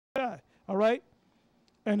all right?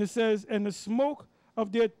 And it says, and the smoke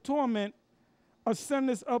of their torment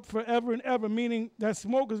ascendeth up forever and ever, meaning that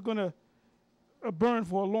smoke is going to burn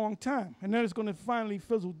for a long time, and then it's going to finally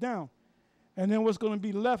fizzle down. And then what's going to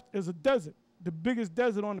be left is a desert, the biggest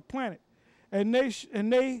desert on the planet. And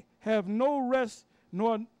they have no rest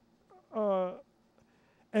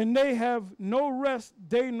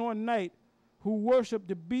day nor night, who worship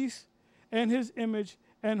the beast and his image,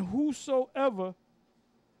 and whosoever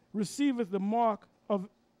receiveth the mark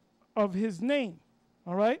of his name.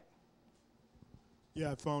 All right?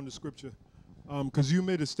 Yeah, I found the scripture. Because you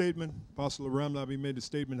made a statement, Apostle Ramlabi made a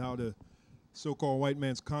statement how the so-called white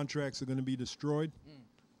man's contracts are going to be destroyed,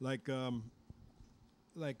 like the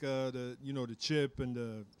chip and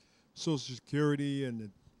the Social Security and the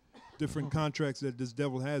different contracts that this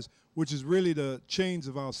devil has, which is really the chains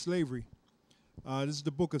of our slavery. This is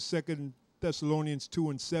the book of 2 Thessalonians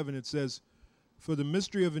 2:7. It says, "For the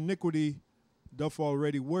mystery of iniquity doth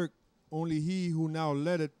already work. Only he who now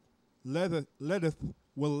letteth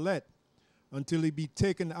will let, until he be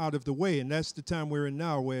taken out of the way." And that's the time we're in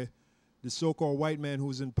now, where the so-called white man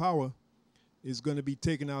who's in power is going to be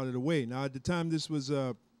taken out of the way. Now, at the time this was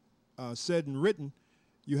said and written,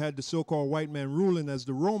 you had the so-called white man ruling as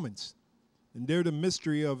the Romans, and they're the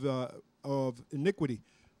mystery of iniquity.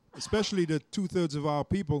 Especially the 2/3 of our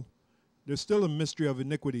people, there's still a mystery of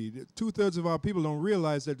iniquity. The 2/3 of our people don't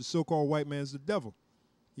realize that the so-called white man is the devil.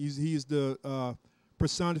 He's the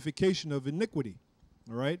personification of iniquity,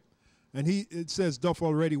 all right? And it says doth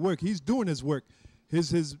already work. He's doing his work.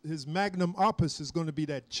 His magnum opus is going to be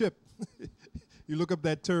that chip. You look up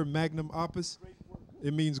that term, magnum opus,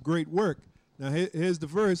 it means great work. Now here's the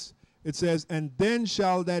verse. It says, "And then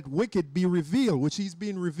shall that wicked be revealed," which he's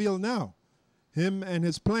being revealed now. Him and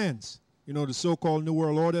his plans, the so-called New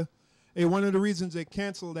World Order. Hey, one of the reasons they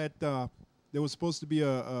canceled that, there was supposed to be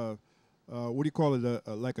like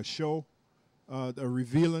a show, a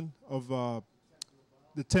revealing of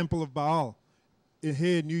the Temple of Baal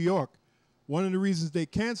here in New York. One of the reasons they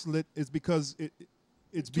canceled it is because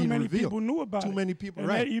it's being revealed. Too many people knew about it. Too many people, and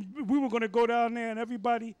right. We were going to go down there, and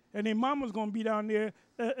everybody, and their mom was going to be down there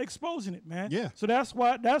exposing it, man. Yeah. So that's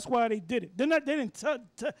why they did it. They didn't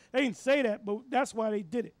say that, but that's why they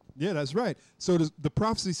did it. Yeah, that's right. So the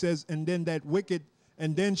prophecy says, and then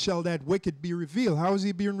shall that wicked be revealed. How is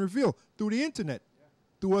he being revealed? Through the internet. Yeah.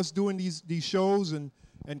 Through us doing these shows, and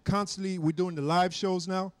constantly we're doing the live shows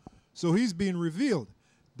now. So he's being revealed.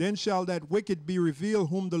 Then shall that wicked be revealed,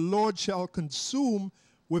 whom the Lord shall consume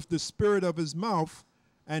with the spirit of his mouth,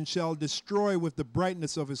 and shall destroy with the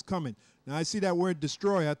brightness of his coming. Now I see that word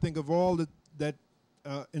destroy. I think of all that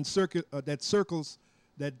circles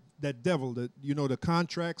that devil, the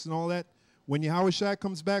contracts and all that. When Yahushua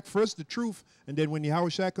comes back, first the truth, and then when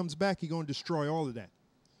Yahushua comes back, he's going to destroy all of that.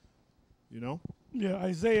 Yeah,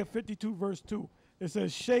 Isaiah 52 verse 2. It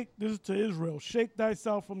says, "Shake," this is to Israel, "shake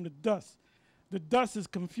thyself from the dust." The dust is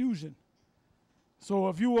confusion. So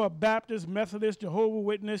if you are Baptist, Methodist, Jehovah's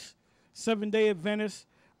Witness, Seventh-day Adventist,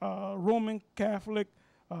 Roman Catholic,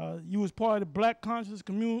 you was part of the black conscious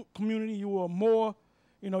community, you were more,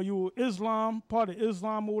 you were Islam, part of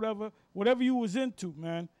Islam or whatever you was into,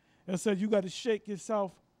 man. It says you got to shake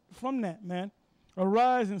yourself from that, man.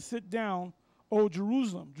 "Arise and sit down, O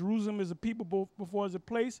Jerusalem." Jerusalem is a people before it's a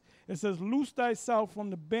place. It says, "Loose thyself from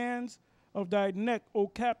the bands of thy neck, O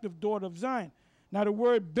captive daughter of Zion." Now the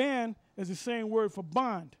word band is the same word for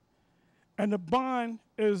bond, and the bond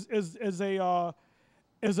is a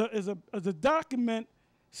document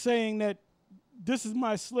saying that this is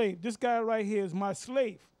my slave. This guy right here is my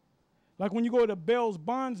slave. Like when you go to Bell's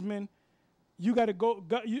bondsman, you got to go.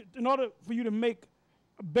 In order for you to make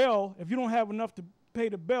a bell, if you don't have enough to pay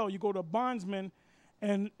the bell, you go to a bondsman,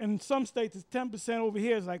 and in some states it's 10%. Over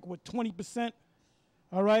here it's like 20%.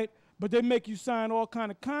 All right, but they make you sign all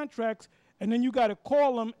kind of contracts. And then you got to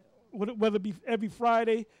call them, whether it be every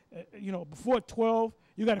Friday, before 12,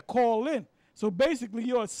 you got to call in. So basically,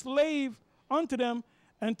 you're a slave unto them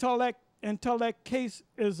until that case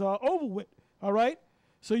is over with. All right.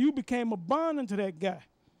 So you became a bond unto that guy.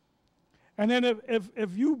 And then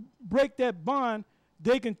if you break that bond,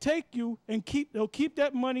 they can take you and they'll keep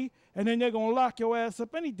that money, and then they're gonna lock your ass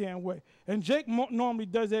up any damn way. And Jake normally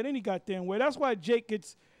does that any goddamn way. That's why Jake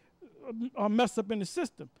gets messed up in the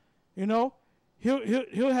system. He'll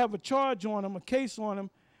have a charge on him, a case on him,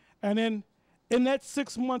 and then in that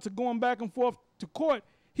 6 months of going back and forth to court,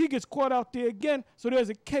 he gets caught out there again. So there's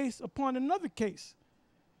a case upon another case.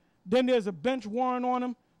 Then there's a bench warrant on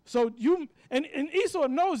him. So and Esau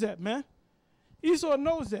knows that, man. Esau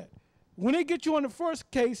knows that. When they get you on the first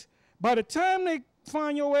case, by the time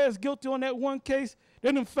find your ass guilty on that one case,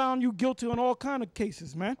 they done found you guilty on all kind of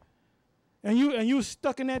cases, man. And you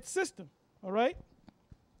stuck in that system, all right?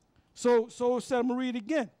 So it said, I'm going to read it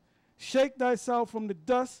again. Shake thyself from the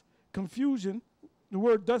dust, confusion. The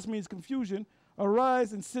word dust means confusion.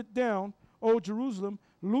 Arise and sit down, O Jerusalem.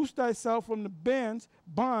 Loose thyself from the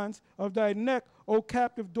bonds of thy neck, O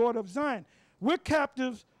captive daughter of Zion. We're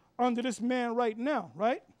captives under this man right now,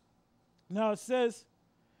 right? Now it says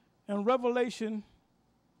in Revelation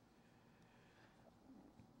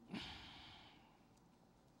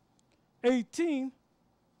 18,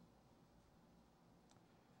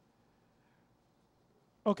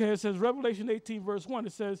 okay, it says Revelation 18 verse 1,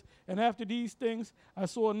 it says, and after these things I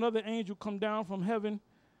saw another angel come down from heaven,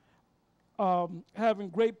 having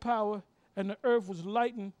great power, and the earth was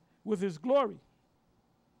lightened with his glory.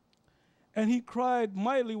 And he cried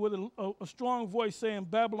mightily with a strong voice, saying,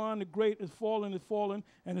 Babylon the great is fallen,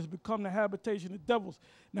 and has become the habitation of devils.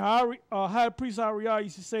 Now, our high priest Ariah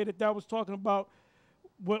used to say that was talking about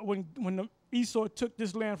when Esau took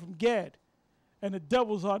this land from Gad, and the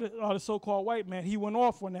devils are the so-called white man. He went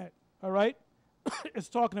off on that, all right? It's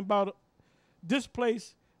talking about this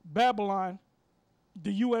place, Babylon,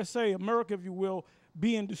 the USA, America, if you will,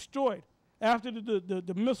 being destroyed. After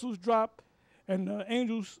the missiles drop and the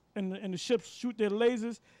angels and the ships shoot their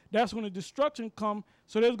lasers, that's when the destruction comes.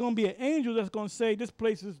 So there's going to be an angel that's going to say this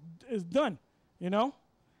place is done, you know?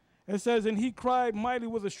 It says, and he cried mightily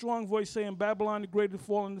with a strong voice, saying, Babylon the great is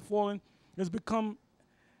fallen, has become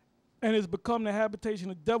the habitation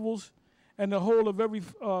of devils, and the hole of every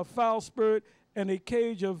foul spirit, and a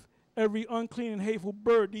cage of every unclean and hateful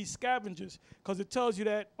bird, these scavengers, because it tells you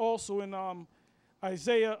that also in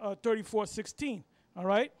Isaiah 34:16, all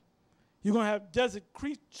right? You're going to have desert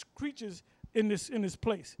creatures in this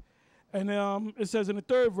place. And it says in the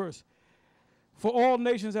third verse, for all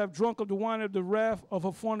nations have drunk of the wine of the wrath of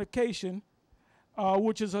her fornication,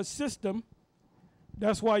 which is a system.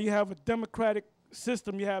 That's why you have a democratic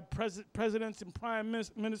system. You have presidents and prime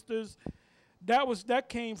ministers. That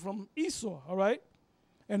came from Esau, all right?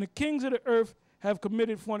 And the kings of the earth have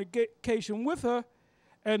committed fornication with her,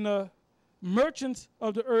 and the merchants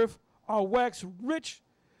of the earth are waxed rich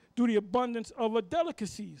through the abundance of her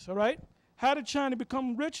delicacies, all right? How did China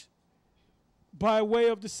become rich? By way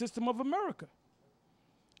of the system of America.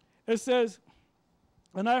 It says,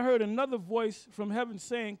 and I heard another voice from heaven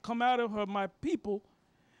saying, come out of her, my people,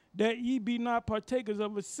 that ye be not partakers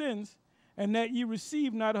of her sins, and that ye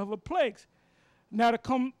receive not of her plagues. Now to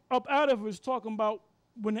come up out of her is talking about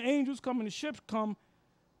when the angels come and the ships come,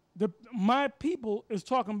 my people is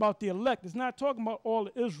talking about the elect. It's not talking about all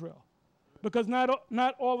of Israel. Because not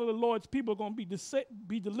all of the Lord's people are going to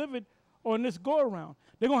be delivered on this go-around.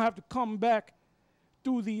 They're going to have to come back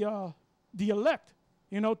through the elect,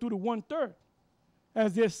 through the 1/3,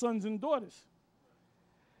 as their sons and daughters.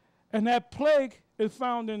 And that plague is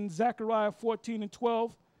found in Zechariah 14 and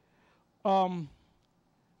 12,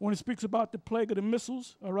 when it speaks about the plague of the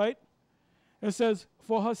missiles, all right? It says,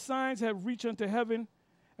 for her signs have reached unto heaven,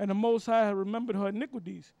 and the Most High have remembered her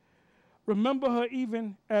iniquities. Remember her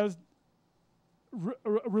even as,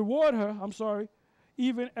 reward her,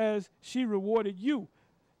 even as she rewarded you,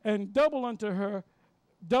 and double unto her,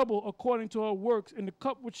 double according to her works, and the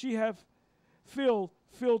cup which she hath filled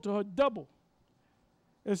to her double.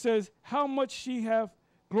 It says, how much she hath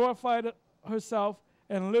glorified herself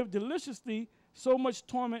and lived deliciously, so much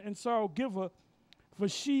torment and sorrow give her. For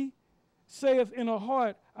she saith in her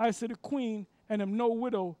heart, I sit a queen, and am no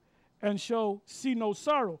widow, and shall see no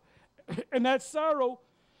sorrow. And that sorrow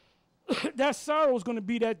is going to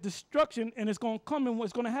be that destruction, and it's going to come, and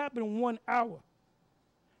it's going to happen in 1 hour.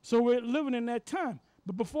 So we're living in that time.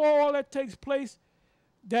 But before all that takes place,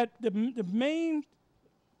 that the main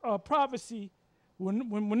prophecy,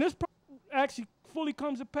 when this actually fully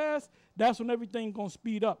comes to pass, that's when everything's going to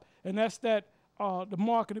speed up. And that's the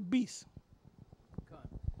mark of the beast.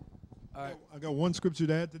 All right. I got one scripture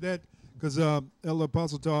to add to that, because Elder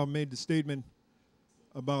Apostle Tom made the statement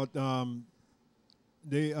about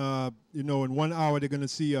they, in 1 hour they're going to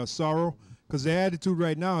see sorrow, because their attitude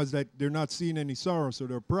right now is that they're not seeing any sorrow, so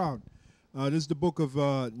they're proud. This is the book of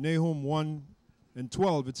Nahum 1 and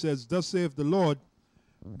 12. It says, thus saith the Lord,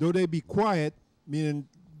 though they be quiet, meaning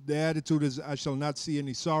the attitude is, I shall not see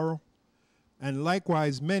any sorrow, and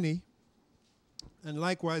likewise many,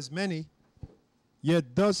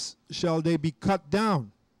 yet thus shall they be cut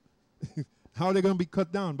down. How are they going to be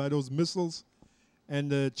cut down? By those missiles and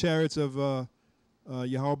the chariots of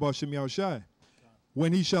Yahweh Shem Yahushai.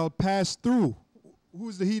 When he shall pass through,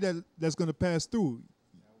 who's the he that's going to pass through?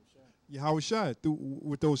 Yahushai,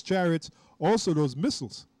 with those chariots, also those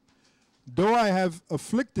missiles. though I have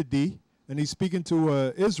afflicted thee, and he's speaking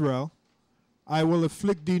to Israel, I will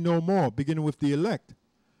afflict thee no more, beginning with the elect.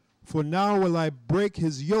 For now will I break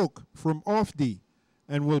his yoke from off thee,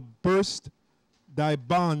 and will burst thy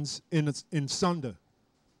bonds in sunder.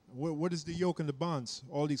 What is the yoke and the bonds?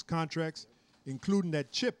 All these contracts, including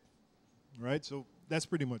that chip, right? So that's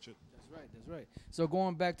pretty much it. That's right, that's right. So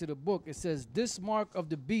going back to the book, it says, this mark of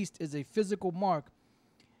the beast is a physical mark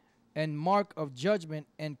and mark of judgment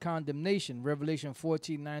and condemnation. Revelation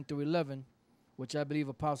 14, 9 through 11, which I believe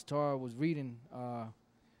Apostle Tara was reading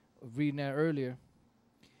that earlier.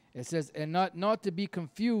 It says, and not to be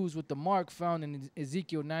confused with the mark found in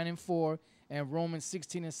Ezekiel 9 and 4 and Romans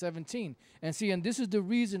 16 and 17. And see, and this is the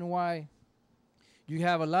reason why you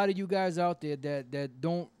have a lot of you guys out there that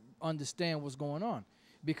don't understand what's going on.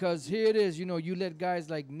 Because here it is, you know, you let guys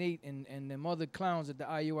like Nate and them other clowns at the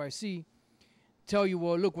IUIC tell you,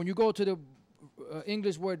 well, look, when you go to the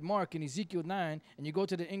English word mark in Ezekiel 9 and you go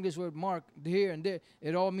to the English word mark here and there,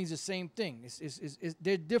 it all means the same thing.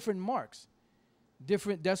 They're different marks.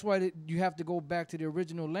 Different. That's why you have to go back to the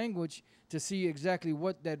original language to see exactly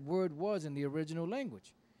what that word was in the original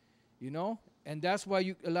language, you know. And that's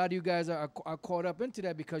why a lot of you guys are caught up into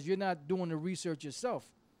that, because you're not doing the research yourself.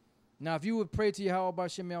 Now, if you would pray to Yahweh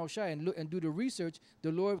Shem Shai and look and do the research,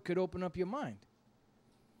 the Lord could open up your mind.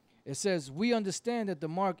 It says, we understand that the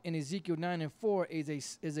mark in Ezekiel 9 and 4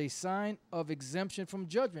 is a sign of exemption from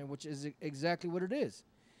judgment, which is exactly what it is.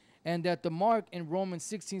 And that the mark in Romans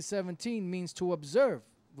 16, 17 means to observe,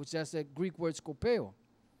 which that's that Greek word skopeo.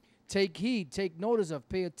 Take heed, take notice of,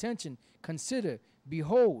 pay attention, consider,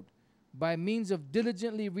 behold, by means of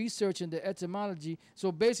diligently researching the etymology.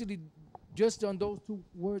 So basically, just on those two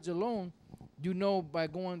words alone, you know by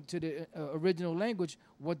going to the original language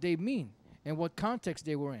what they mean and what context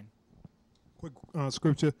they were in. Quick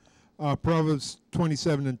scripture, Proverbs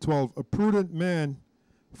 27 and 12. A prudent man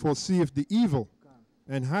foreseeth the evil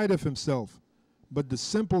and hideth himself, but the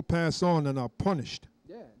simple pass on and are punished.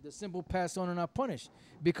 Yeah, the simple pass on and are punished.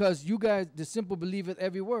 Because you guys, the simple believeth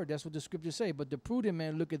every word. That's what the scriptures say. But the prudent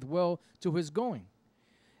man looketh well to his going.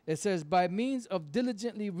 It says, by means of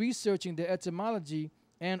diligently researching the etymology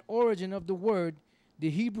and origin of the word, the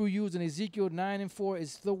Hebrew used in Ezekiel 9 and 4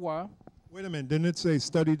 is thawah. Wait a minute, didn't it say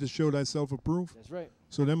study to show thyself approved? That's right.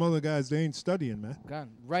 So them other guys, they ain't studying, man. God,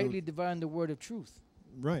 rightly dividing the word of truth.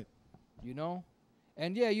 Right. You know?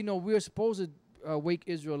 And yeah, you know, we're supposed to wake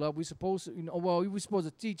Israel up. We're supposed to, you know, well, we're supposed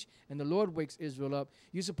to teach, and the Lord wakes Israel up.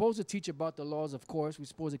 You're supposed to teach about the laws, of course. We're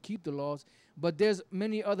supposed to keep the laws. But there's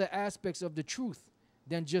many other aspects of the truth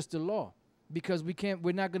than just the law. Because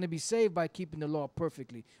we're not going to be saved by keeping the law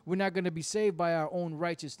perfectly. We're not going to be saved by our own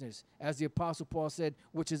righteousness, as the Apostle Paul said,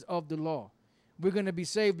 which is of the law. We're going to be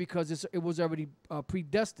saved because it was already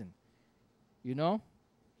predestined. You know?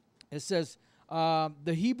 It says,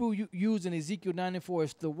 the Hebrew used in Ezekiel 9 and 4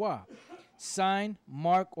 is thawah, sign,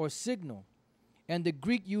 mark, or signal. And the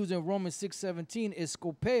Greek used in Romans 6:17 is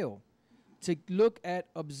skopeo, to look at,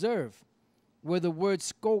 observe, where the word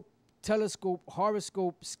scope, telescope,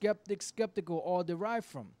 horoscope, skeptic, skeptical all derive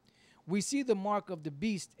from. We see the mark of the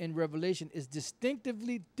beast in Revelation is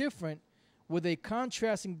distinctively different, with a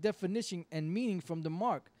contrasting definition and meaning from the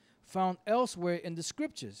mark found elsewhere in the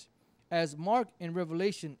scriptures, as mark in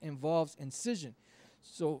Revelation involves incision.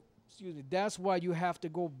 So, excuse me, that's why you have to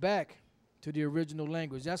go back to the original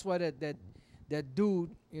language. That's why that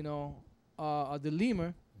dude, you know, the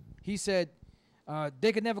lemur, he said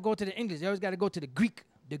they could never go to the English. They always got to go to the Greek,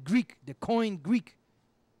 the coined Greek,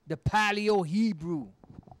 the Paleo Hebrew.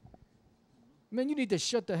 Man, you need to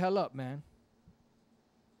shut the hell up, man.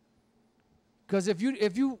 Because if you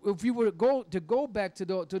were to go back to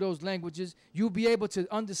those languages, you'll be able to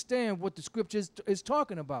understand what the scripture is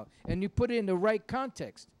talking about, and you put it in the right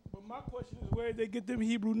context. But my question is, where did they get them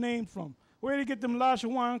Hebrew names from? Where did they get them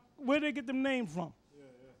Lashawan? Where did they get them names from?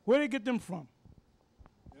 Where did they get them from?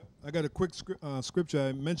 Yep. I got a quick scripture.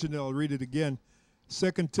 I mentioned it. I'll read it again.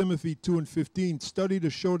 2 Timothy 2 and 15. Study to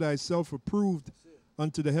show thyself approved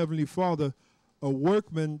unto the Heavenly Father, a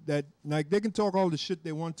workman that, like, they can talk all the shit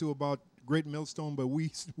they want to about Great Millstone, but we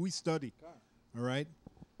study, all right?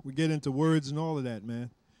 We get into words and all of that, man.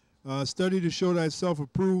 Study to show thyself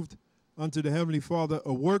approved unto the Heavenly Father,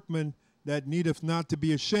 a workman that needeth not to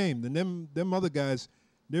be ashamed. And them other guys,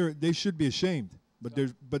 they should be ashamed,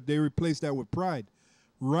 but they replace that with pride.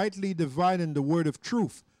 Rightly dividing the word of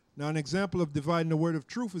truth. Now, an example of dividing the word of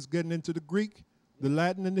truth is getting into the Greek, the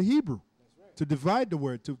Latin, and the Hebrew. Right. To divide the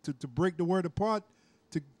word, to break the word apart,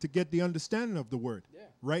 to get the understanding of the word. Yeah.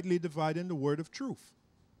 Rightly dividing the word of truth.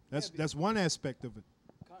 That's one aspect of it.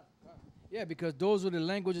 Yeah, because those were the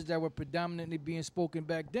languages that were predominantly being spoken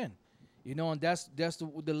back then. You know, and that's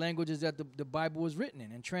the languages that the Bible was written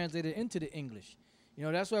in and translated into the English. You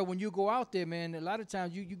know, that's why when you go out there, man, a lot of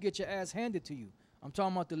times you get your ass handed to you. I'm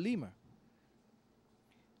talking about the lemur.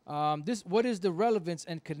 What is the relevance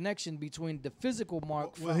and connection between the physical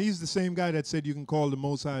mark? Well, he's the same guy that said you can call the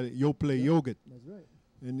Most High Yople Yogurt. That's right.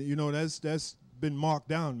 And you know that's been marked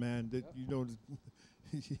down, man. That you know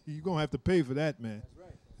you're gonna have to pay for that, man. That's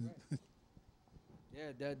right. That's right.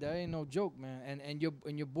 Yeah, that ain't no joke, man. And your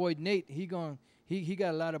boy Nate, he got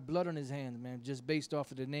a lot of blood on his hands, man, just based off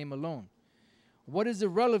of the name alone. What is the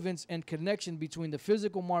relevance and connection between the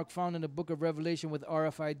physical mark found in the book of Revelation with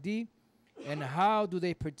RFID, and how do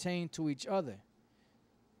they pertain to each other?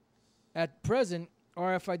 At present,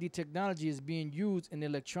 RFID technology is being used in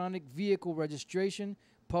electronic vehicle registration,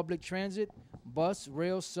 public transit, bus,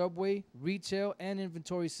 rail, subway, retail, and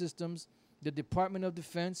inventory systems, the Department of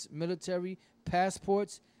Defense, military,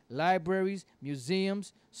 passports, libraries,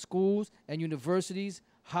 museums, schools and universities,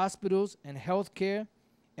 hospitals, and healthcare,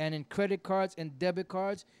 and in credit cards and debit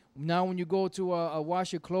cards. Now when you go to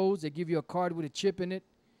wash your clothes, they give you a card with a chip in it.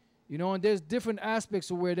 You know, and there's different aspects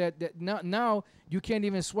of where that now you can't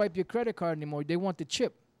even swipe your credit card anymore. They want the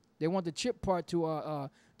chip. They want the chip part to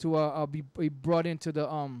be brought into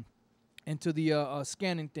the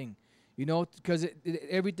scanning thing. You know, because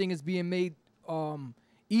everything is being made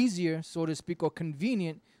easier, so to speak, or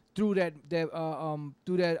convenient through that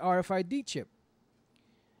RFID chip.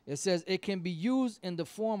 It says it can be used in the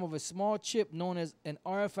form of a small chip known as an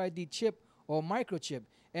RFID chip or microchip,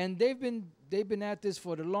 and they've been at this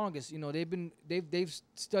for the longest. You know, they've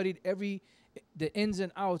studied the ins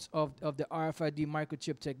and outs of the RFID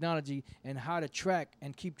microchip technology and how to track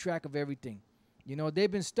and keep track of everything. You know,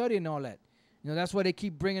 they've been studying all that. You know, that's why they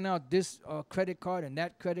keep bringing out this credit card and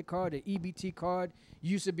that credit card, the EBT card.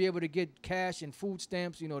 You used to be able to get cash and food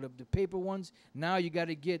stamps, you know, the paper ones. Now you got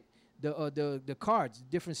to get the cards,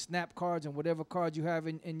 different SNAP cards and whatever cards you have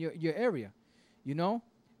in your area. You know?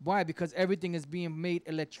 Why? Because everything is being made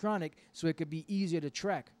electronic so it could be easier to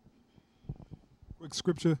track. Quick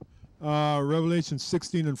scripture, Revelation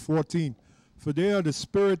 16:14. For they are the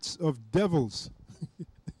spirits of devils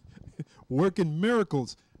working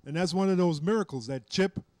miracles. And that's one of those miracles, that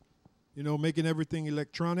chip, you know, making everything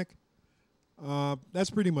electronic. That's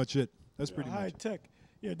pretty much it. That's pretty high much tech.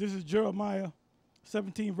 Yeah, this is Jeremiah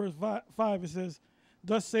 17, verse 5. It says,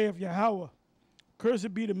 Thus saith Yahweh,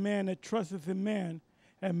 Cursed be the man that trusteth in man,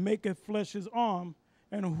 and maketh flesh his arm,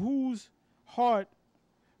 and whose heart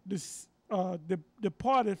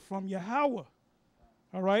departed from Yahweh.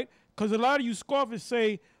 All right? Because a lot of you scoffers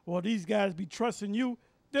say, well, these guys be trusting you.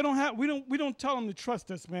 They don't have. We don't tell them to trust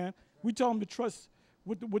us, man. We tell them to trust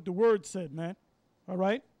what the word said, man. All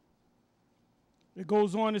right. It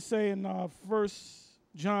goes on to say in 1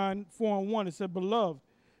 John 4:1, it said, Beloved,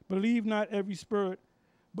 believe not every spirit,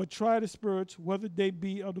 but try the spirits, whether they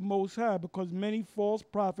be of the Most High, because many false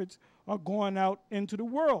prophets are going out into the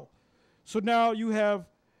world. So now you have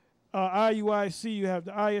IUIC, you have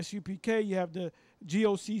the ISUPK, you have the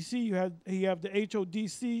GOCC, you have the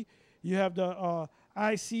HODC, you have the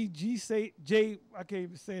ICGJ, I can't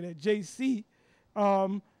even say that, JC.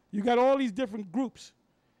 You got all these different groups.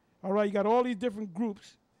 All right, you got all these different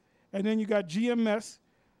groups. And then you got GMS.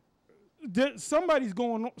 Somebody's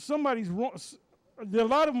wrong. A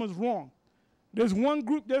lot of them is wrong. There's one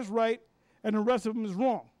group that's right, and the rest of them is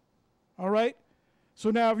wrong. All right?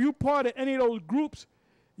 So now if you're part of any of those groups,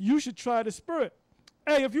 you should try the spirit.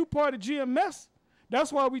 Hey, if you're part of GMS,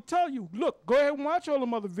 that's why we tell you, look, go ahead and watch all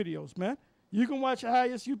them other videos, man. You can watch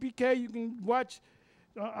ISUPK, you can watch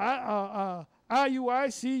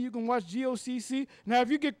IUIC, you can watch GOCC. Now,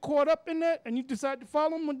 if you get caught up in that and you decide to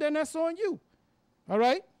follow them, then that's on you. All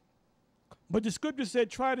right? But the scripture said,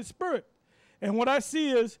 try the spirit. And what I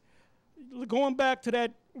see is, going back to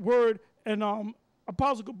that word, and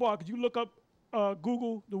Apostle Gabar, could you look up,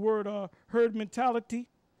 Google the word herd mentality?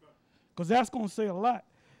 Because that's going to say a lot.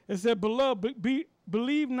 It said, Beloved,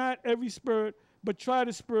 believe not every spirit, but try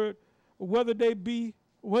the spirit, whether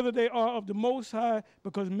they are of the Most High,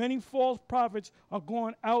 because many false prophets are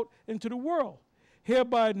going out into the world.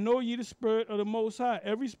 Hereby know ye the spirit of the Most High.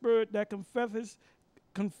 Every spirit that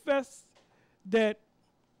confess that.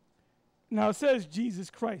 Now it says Jesus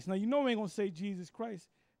Christ. Now you know we ain't gonna say Jesus Christ.